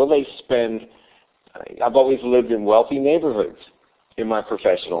schools? Will they spend? I've always lived in wealthy neighborhoods in my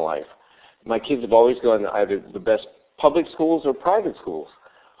professional life. My kids have always gone to either the best public schools or private schools.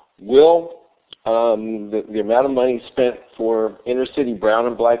 Will the amount of money spent for inner city brown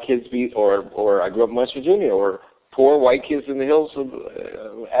and black kids be, or I grew up in West Virginia, or poor white kids in the hills of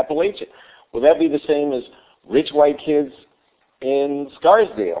Appalachia, will that be the same as rich white kids in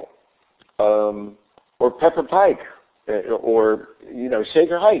Scarsdale, or Pepper Pike, or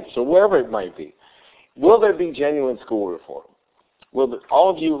Shaker Heights, or wherever it might be? Will there be genuine school reform? Will all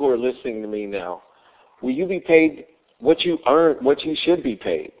of you who are listening to me now, will you be paid what you earn, what you should be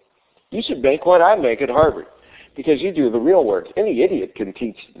paid? You should make what I make at Harvard, because you do the real work. Any idiot can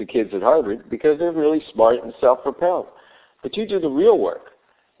teach the kids at Harvard because they're really smart and self-propelled. But you do the real work.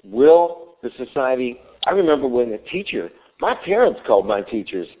 Will the society... I remember when a teacher... My parents called my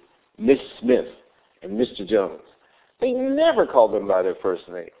teachers Miss Smith and Mr. Jones. They never called them by their first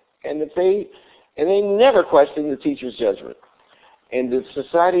name. And they never questioned the teacher's judgment. And the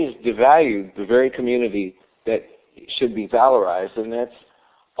society has devalued the very community that should be valorized, and that's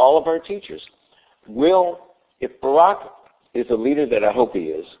all of our teachers. If Barack is a leader that I hope he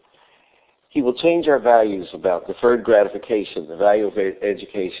is, he will change our values about deferred gratification, the value of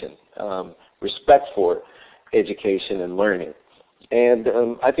education, respect for education and learning. And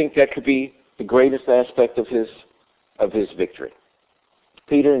I think that could be the greatest aspect of his victory.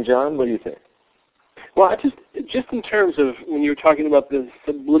 Peter and John, what do you think? Well, just in terms of when you were talking about the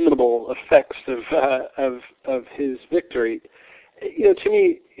subliminal effects of his victory, to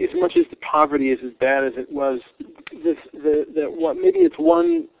me, as much as the poverty is as bad as it was, maybe it's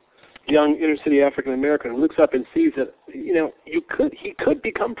one young inner city African American who looks up and sees that he could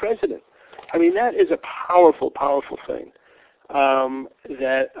become president. I mean, that is a powerful, powerful thing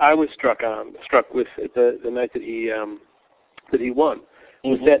that I was struck with the night that he won.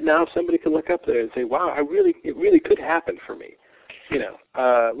 Was that now somebody can look up there and say, "Wow, it really could happen for me,"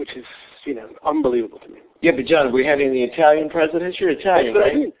 which is unbelievable to me. Yeah, but John, we had the Italian presidents. You're Italian, that's what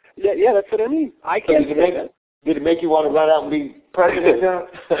right? I mean. Yeah, that's what I mean. I can't say that. Did it make you want to run out and be president, John?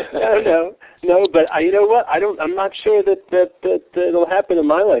 No. But you know what? I'm not sure that it'll happen in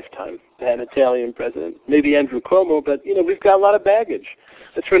my lifetime. An Italian president, maybe Andrew Cuomo, but we've got a lot of baggage.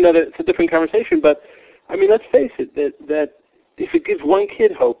 It's a different conversation. But I mean, let's face it, that if it gives one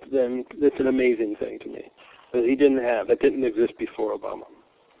kid hope, then that's an amazing thing to me that didn't exist before Obama.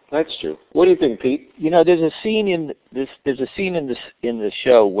 That's true. What do you think, Pete? There's a scene in the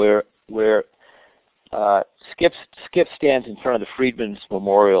show where Skip stands in front of the Freedmen's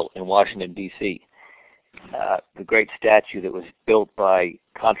Memorial in Washington, D.C., the great statue that was built by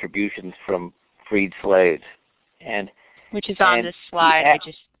contributions from freed slaves, which is on this slide.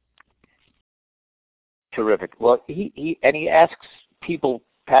 Terrific. Well, he asks people,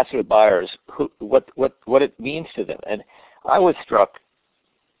 passerbyers, what it means to them, and I was struck,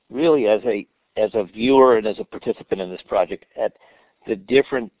 really, as a viewer and as a participant in this project, at the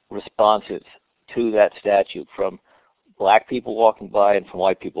different responses to that statue from black people walking by and from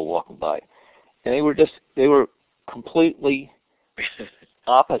white people walking by, and they were completely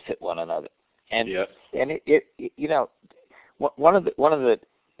opposite one another. And one of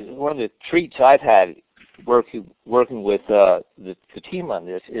the treats I've had working with the team on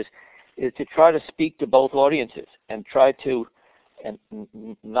this is to try to speak to both audiences and try to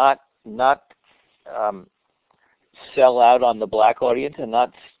not sell out on the black audience and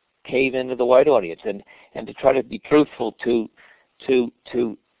not cave into the white audience, and to try to be truthful to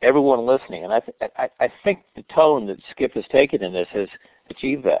everyone listening. And I think the tone that Skip has taken in this has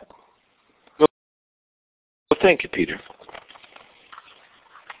achieved that. Well, thank you, Peter.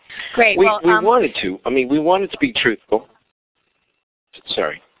 Great. We wanted to. I mean, we wanted to be truthful.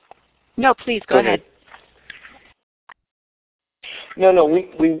 Sorry. No, please go ahead. No.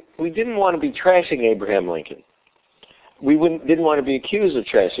 We didn't want to be trashing Abraham Lincoln. We didn't want to be accused of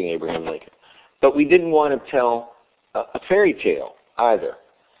trashing Abraham Lincoln, but we didn't want to tell a fairy tale either.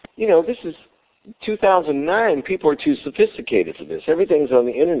 This is 2009. People are too sophisticated for this. Everything's on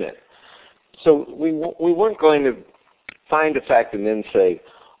the internet. So we weren't going to find a fact and then say,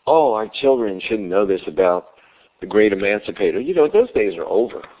 "Oh, our children shouldn't know this about the great emancipator." Those days are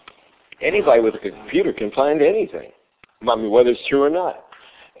over. Anybody with a computer can find anything. I mean, whether it's true or not,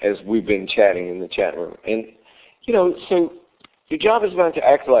 as we've been chatting in the chat room. And, so your job is not to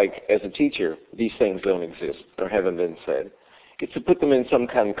act like, as a teacher, these things don't exist or haven't been said. It's to put them in some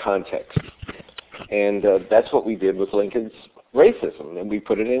kind of context. And that's what we did with Lincoln's racism. And we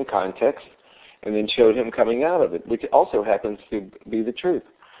put it in context and then showed him coming out of it, which also happens to be the truth.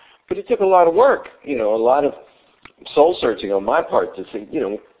 But it took a lot of work, a lot of soul searching on my part to see,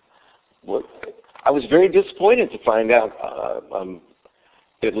 I was very disappointed to find out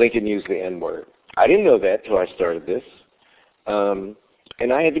that Lincoln used the N-word. I didn't know that till I started this.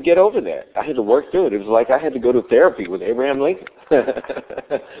 And I had to get over that. I had to work through it. It was like I had to go to therapy with Abraham Lincoln.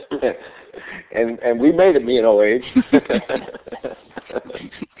 and we made it, me and OH.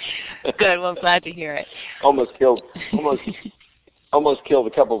 Good. Well, I'm glad to hear it. Almost killed almost killed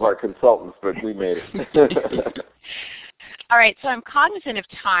a couple of our consultants, but we made it. All right, so I'm cognizant of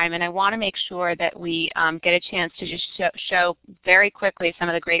time, and I want to make sure that we get a chance to just show very quickly some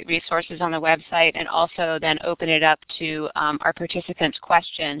of the great resources on the website, and also then open it up to our participants'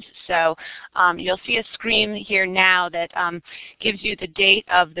 questions. So you'll see a screen here now that gives you the date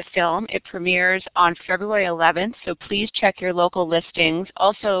of the film. It premieres on February 11th, so please check your local listings.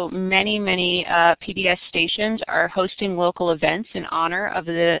 Also, many PBS stations are hosting local events in honor of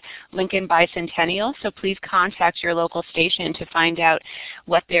the Lincoln Bicentennial, so please contact your local station to find out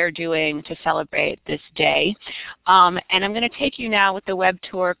what they're doing to celebrate this day. And I'm going to take you now with the web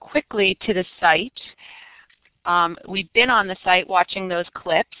tour quickly to the site. We've been on the site watching those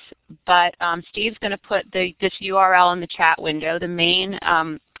clips, but Steve's going to put this URL in the chat window. The main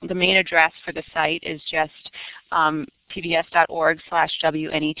address for the site is just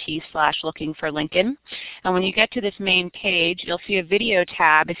pbs.org/WNET/looking-for-Lincoln. And when you get to this main page, you'll see a video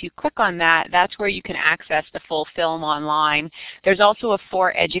tab. If you click on that, that's where you can access the full film online. There's also a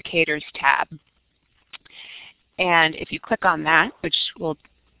For Educators tab. And if you click on that, which will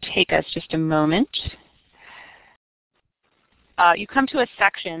take us just a moment, you come to a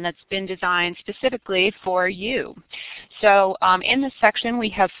section that's been designed specifically for you. So in this section, we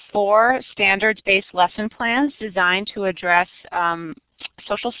have 4 standards-based lesson plans designed to address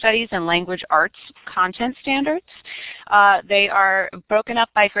social studies and language arts content standards. They are broken up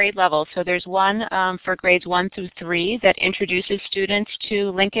by grade level. So there's one for grades 1 through 3 that introduces students to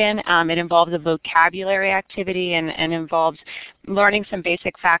Lincoln. It involves a vocabulary activity and involves learning some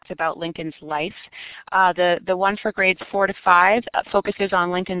basic facts about Lincoln's life. The one for grades 4 to 5 focuses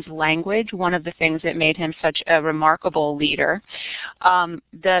on Lincoln's language, one of the things that made him such a remarkable leader.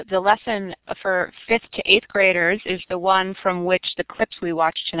 The lesson for 5th to 8th graders is the one from which the clips we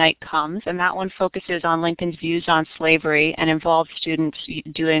watched tonight comes, and that one focuses on Lincoln's views on slavery and involves students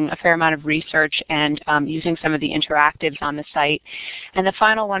doing a fair amount of research and using some of the interactives on the site. And the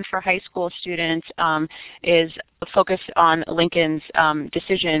final one for high school students is focused on Lincoln's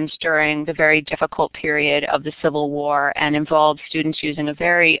decisions during the very difficult period of the Civil War, and involves students using a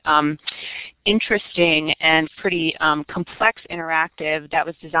very interesting and pretty complex interactive that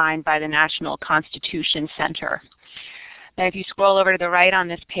was designed by the National Constitution Center. Now, if you scroll over to the right on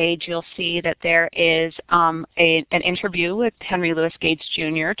this page, you'll see that there is an interview with Henry Louis Gates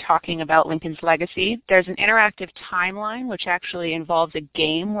Jr. talking about Lincoln's legacy. There's an interactive timeline, which actually involves a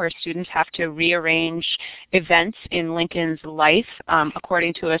game where students have to rearrange events in Lincoln's life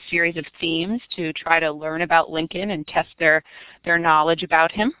according to a series of themes to try to learn about Lincoln and test their knowledge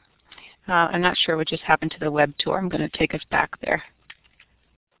about him. I'm not sure what just happened to the web tour. I'm going to take us back there.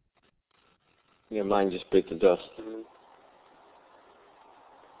 Yeah, mine just bit the dust.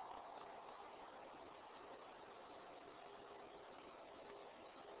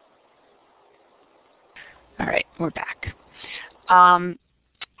 All right, we're back.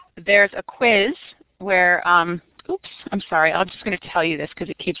 There's a quiz where, oops, I'm sorry, I'm just going to tell you this because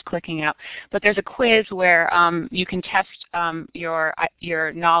it keeps clicking out. But there's a quiz where you can test your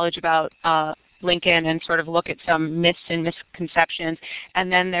knowledge about Lincoln and sort of look at some myths and misconceptions.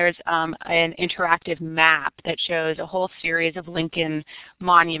 And then there's an interactive map that shows a whole series of Lincoln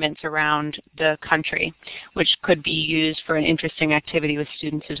monuments around the country, which could be used for an interesting activity with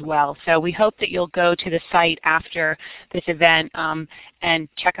students as well. So we hope that you'll go to the site after this event and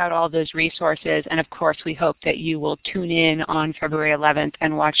check out all those resources. And of course, we hope that you will tune in on February 11th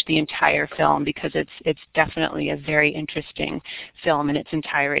and watch the entire film, because it's definitely a very interesting film in its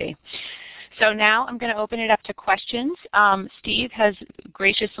entirety. So now I'm going to open it up to questions. Steve has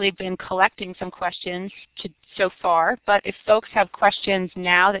graciously been collecting some questions so far, but if folks have questions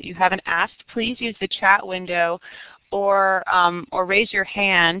now that you haven't asked, please use the chat window or raise your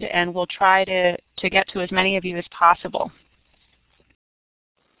hand, and we'll try to get to as many of you as possible.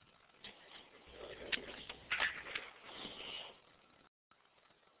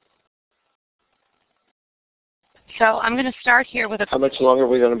 So I'm going to start here with a... How much longer are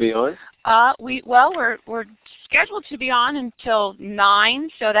we going to be on? We're scheduled to be on until 9,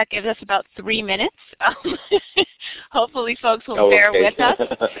 so that gives us about 3 minutes. Hopefully folks will bear with us.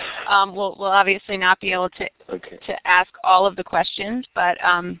 We'll obviously not be able to ask all of the questions, but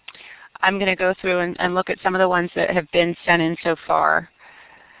I'm going to go through and look at some of the ones that have been sent in so far.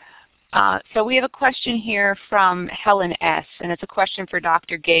 So we have a question here from Helen S., and it's a question for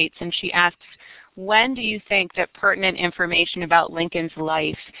Dr. Gates, and she asks, when do you think that pertinent information about Lincoln's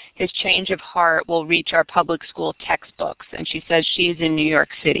life, his change of heart, will reach our public school textbooks? And she says she's in New York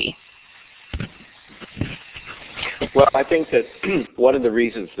City. Well, I think that one of the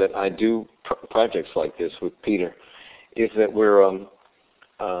reasons that I do projects like this with Peter is that we're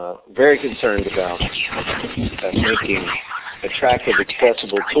very concerned about making attractive,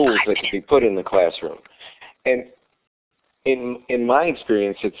 accessible tools that can be put in the classroom. And in my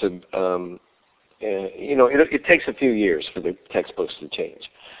experience, it's it takes a few years for the textbooks to change.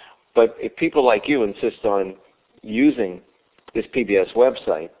 But if people like you insist on using this PBS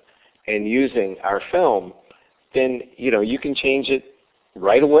website and using our film, then you can change it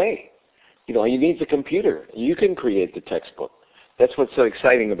right away. You need the computer. You can create the textbook. That's what's so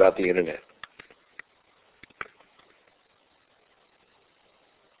exciting about the internet.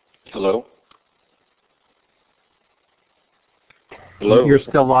 Hello? Hello? You're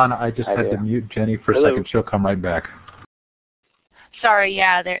still on. I just Hi had there. to mute Jenny for a Hello. second. She'll come right back. Sorry,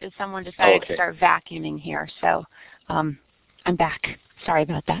 yeah, someone decided Okay. to start vacuuming here, so I'm back. Sorry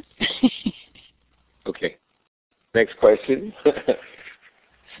about that. Okay. Next question.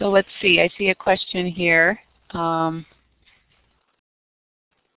 So let's see. I see a question here. I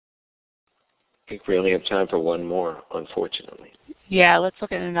think we only have time for one more, unfortunately. Yeah, let's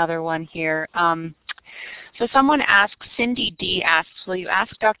look at another one here. So someone asks, Cindy D asks, will you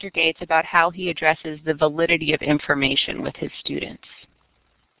ask Dr. Gates about how he addresses the validity of information with his students?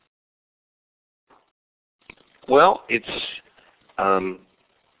 Well, it's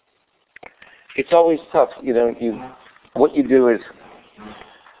always tough. What you do is,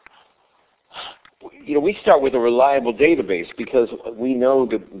 we start with a reliable database because we know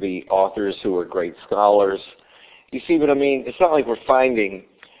the authors who are great scholars. You see what I mean? It's not like we're finding,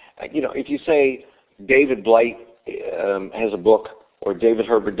 if you say David Blight has a book or David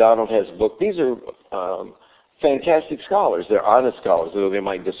Herbert Donald has a book, these are fantastic scholars. They're honest scholars, though they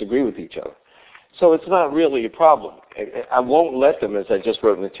might disagree with each other. So it's not really a problem. I won't let them, as I just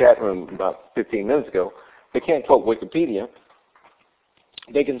wrote in the chat room about 15 minutes ago, they can't quote Wikipedia.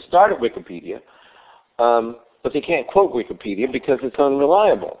 They can start at Wikipedia, but they can't quote Wikipedia because it's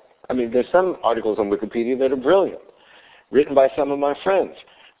unreliable. I mean, there's some articles on Wikipedia that are brilliant, written by some of my friends,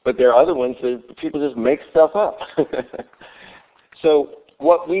 but there are other ones that people just make stuff up. So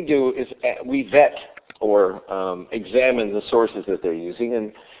what we do is we vet or examine the sources that they're using,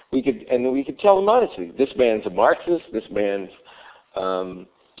 and we could tell them honestly, this man's a Marxist, this man's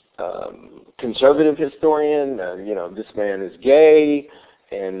conservative historian, this man is gay,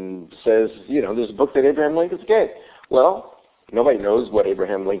 and says, there's a book that Abraham Lincoln's gay. Well, nobody knows what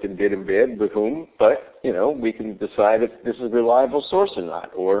Abraham Lincoln did in bed with whom, but, we can decide if this is a reliable source or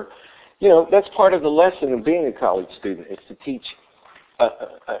not. Or, that's part of the lesson of being a college student, is to teach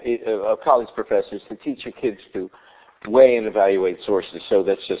college professors to teach your kids to weigh and evaluate sources. So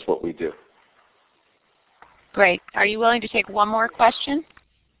that's just what we do. Great. Are you willing to take one more question?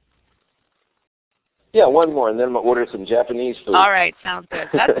 Yeah, one more, and then I'm going to order some Japanese food. All right, sounds good.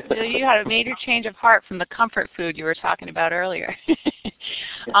 You had a major change of heart from the comfort food you were talking about earlier.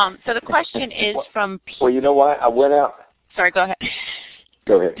 So the question is from P. Well, you know what? I went out. Sorry, go ahead.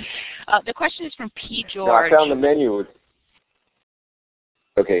 Go ahead. The question is from P. George. No, I found the menu.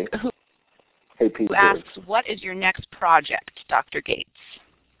 Okay. Hey, P. Who asks, what is your next project, Dr. Gates?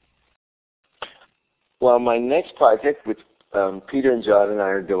 Well, my next project, which Peter and John and I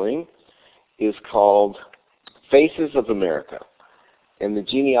are doing, is called Faces of America. And the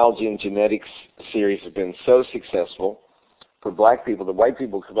genealogy and genetics series has been so successful for black people that white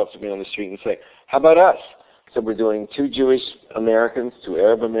people come up to me on the street and say, how about us? So we're doing 2 Jewish Americans, 2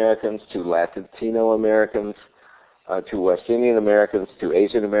 Arab Americans, 2 Latino Americans, 2 West Indian Americans, 2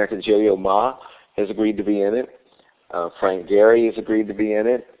 Asian Americans. Yo-Yo Ma has agreed to be in it. Frank Gehry has agreed to be in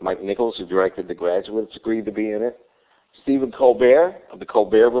it. Mike Nichols, who directed The Graduate, has agreed to be in it. Stephen Colbert of The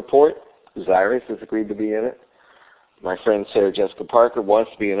Colbert Report, Zyrus, has agreed to be in it. My friend Sarah Jessica Parker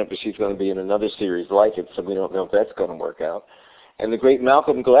wants to be in it, but she's going to be in another series like it, so we don't know if that's going to work out. And the great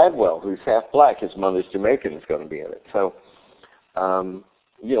Malcolm Gladwell, who's half black, his mother's Jamaican, is going to be in it. So,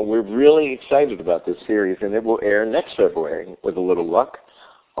 we're really excited about this series, and it will air next February, with a little luck,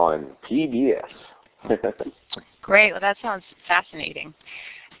 on PBS. Great. Well, that sounds fascinating.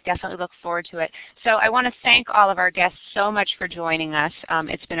 Definitely look forward to it. So I want to thank all of our guests so much for joining us.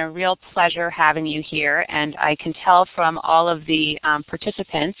 It's been a real pleasure having you here, and I can tell from all of the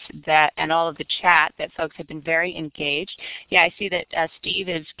participants and all of the chat that folks have been very engaged. Yeah, I see that Steve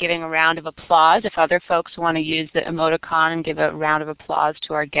is giving a round of applause. If other folks want to use the emoticon and give a round of applause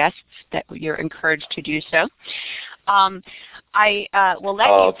to our guests, that you're encouraged to do so. I will let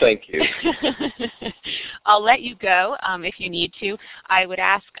Oh, you. thank you. I'll let you go if you need to. I would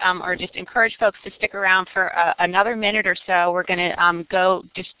ask or just encourage folks to stick around for another minute or so. We're going to go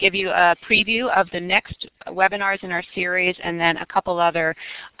just give you a preview of the next webinars in our series and then a couple other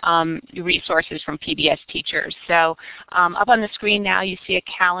resources from PBS teachers. So up on the screen now you see a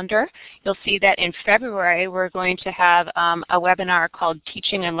calendar. You'll see that in February we're going to have a webinar called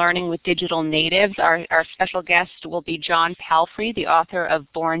Teaching and Learning with Digital Natives. Our special guest will be John Palfrey, the author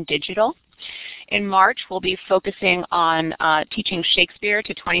of Born Digital. In March, we'll be focusing on teaching Shakespeare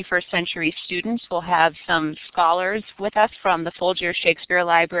to 21st century students. We'll have some scholars with us from the Folger Shakespeare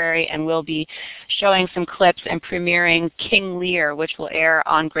Library, and we'll be showing some clips and premiering King Lear, which will air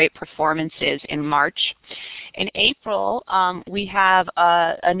on Great Performances in March. In April, we have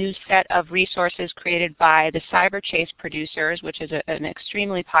a new set of resources created by the Cyber Chase producers, which is an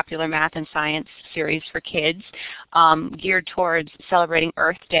extremely popular math and science series for kids geared towards celebrating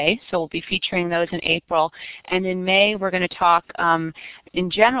Earth Day. So we'll be featuring those in April. And in May, we're going to talk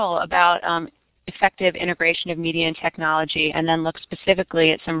in general about effective integration of media and technology, and then look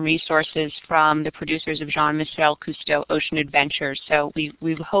specifically at some resources from the producers of Jean-Michel Cousteau Ocean Adventures. So we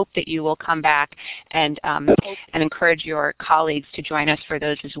hope that you will come back and encourage your colleagues to join us for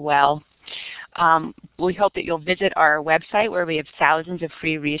those as well. We hope that you'll visit our website where we have thousands of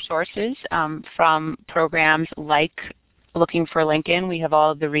free resources from programs like Looking for Lincoln. We have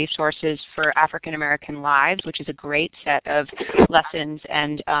all of the resources for African American Lives, which is a great set of lessons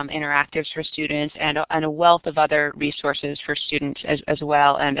and interactives for students, and a wealth of other resources for students as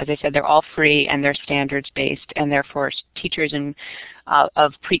well. And as I said, they're all free and they're standards-based, and they're for teachers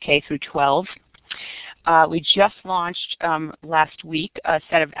of pre-K through 12. We just launched last week a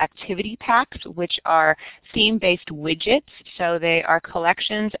set of activity packs, which are theme-based widgets. So they are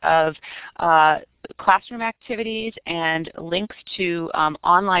collections of classroom activities and links to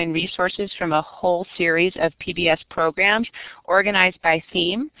online resources from a whole series of PBS programs organized by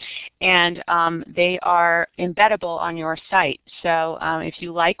theme, and they are embeddable on your site. So if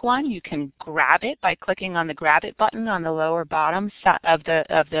you like one, you can grab it by clicking on the Grab It button on the lower bottom of the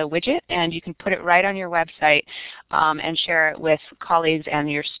widget, and you can put it right on your website and share it with colleagues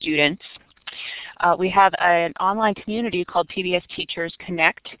and your students. We have an online community called PBS Teachers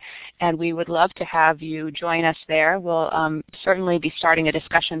Connect, and we would love to have you join us there. We'll certainly be starting a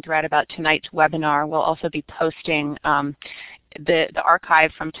discussion thread about tonight's webinar. We'll also be posting the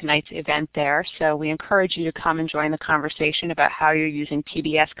archive from tonight's event there. So we encourage you to come and join the conversation about how you're using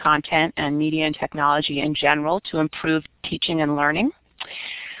PBS content and media and technology in general to improve teaching and learning.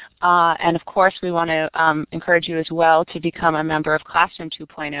 And of course, we want to encourage you as well to become a member of Classroom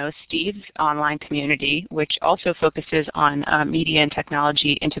 2.0, Steve's online community, which also focuses on media and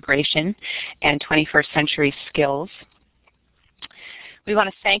technology integration and 21st century skills. We want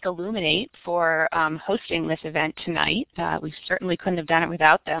to thank Illuminate for hosting this event tonight. We certainly couldn't have done it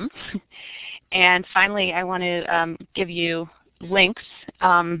without them. And finally, I want to give you links.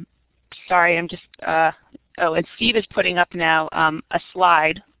 Sorry, I'm just, oh, and Steve is putting up now a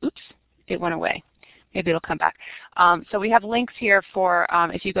slide. Oops, it went away. Maybe it'll come back. So we have links here for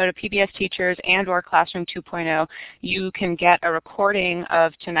if you go to PBS Teachers and or Classroom 2.0, you can get a recording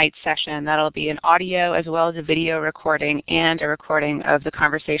of tonight's session. That'll be an audio as well as a video recording and a recording of the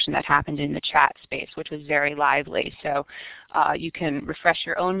conversation that happened in the chat space, which was very lively. So you can refresh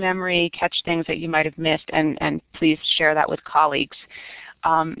your own memory, catch things that you might have missed, and please share that with colleagues.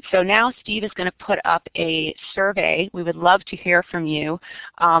 So now Steve is going to put up a survey. We would love to hear from you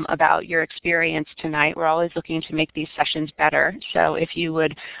about your experience tonight. We're always looking to make these sessions better. So if you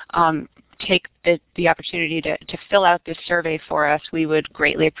would take the opportunity to fill out this survey for us, we would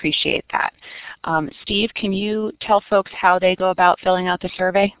greatly appreciate that. Steve, can you tell folks how they go about filling out the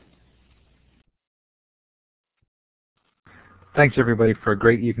survey? Thanks, everybody, for a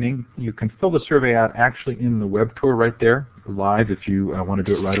great evening. You can fill the survey out actually in the web tour right there, live, if you want to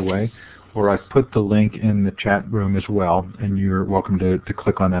do it right away. Or I've put the link in the chat room as well, and you're welcome to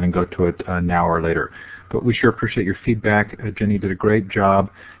click on that and go to it now or later. But we sure appreciate your feedback. Jenny did a great job.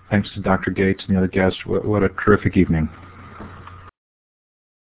 Thanks to Dr. Gates and the other guests. What a terrific evening.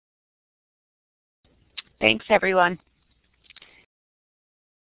 Thanks, everyone.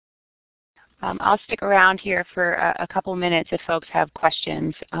 I'll stick around here for a couple minutes if folks have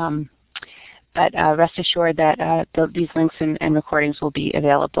questions, but rest assured that these links and recordings will be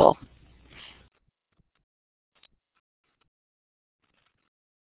available.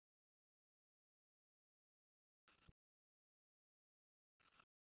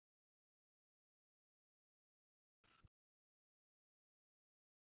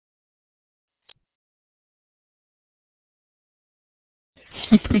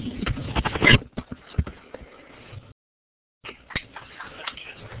 We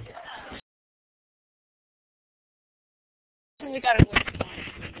got it.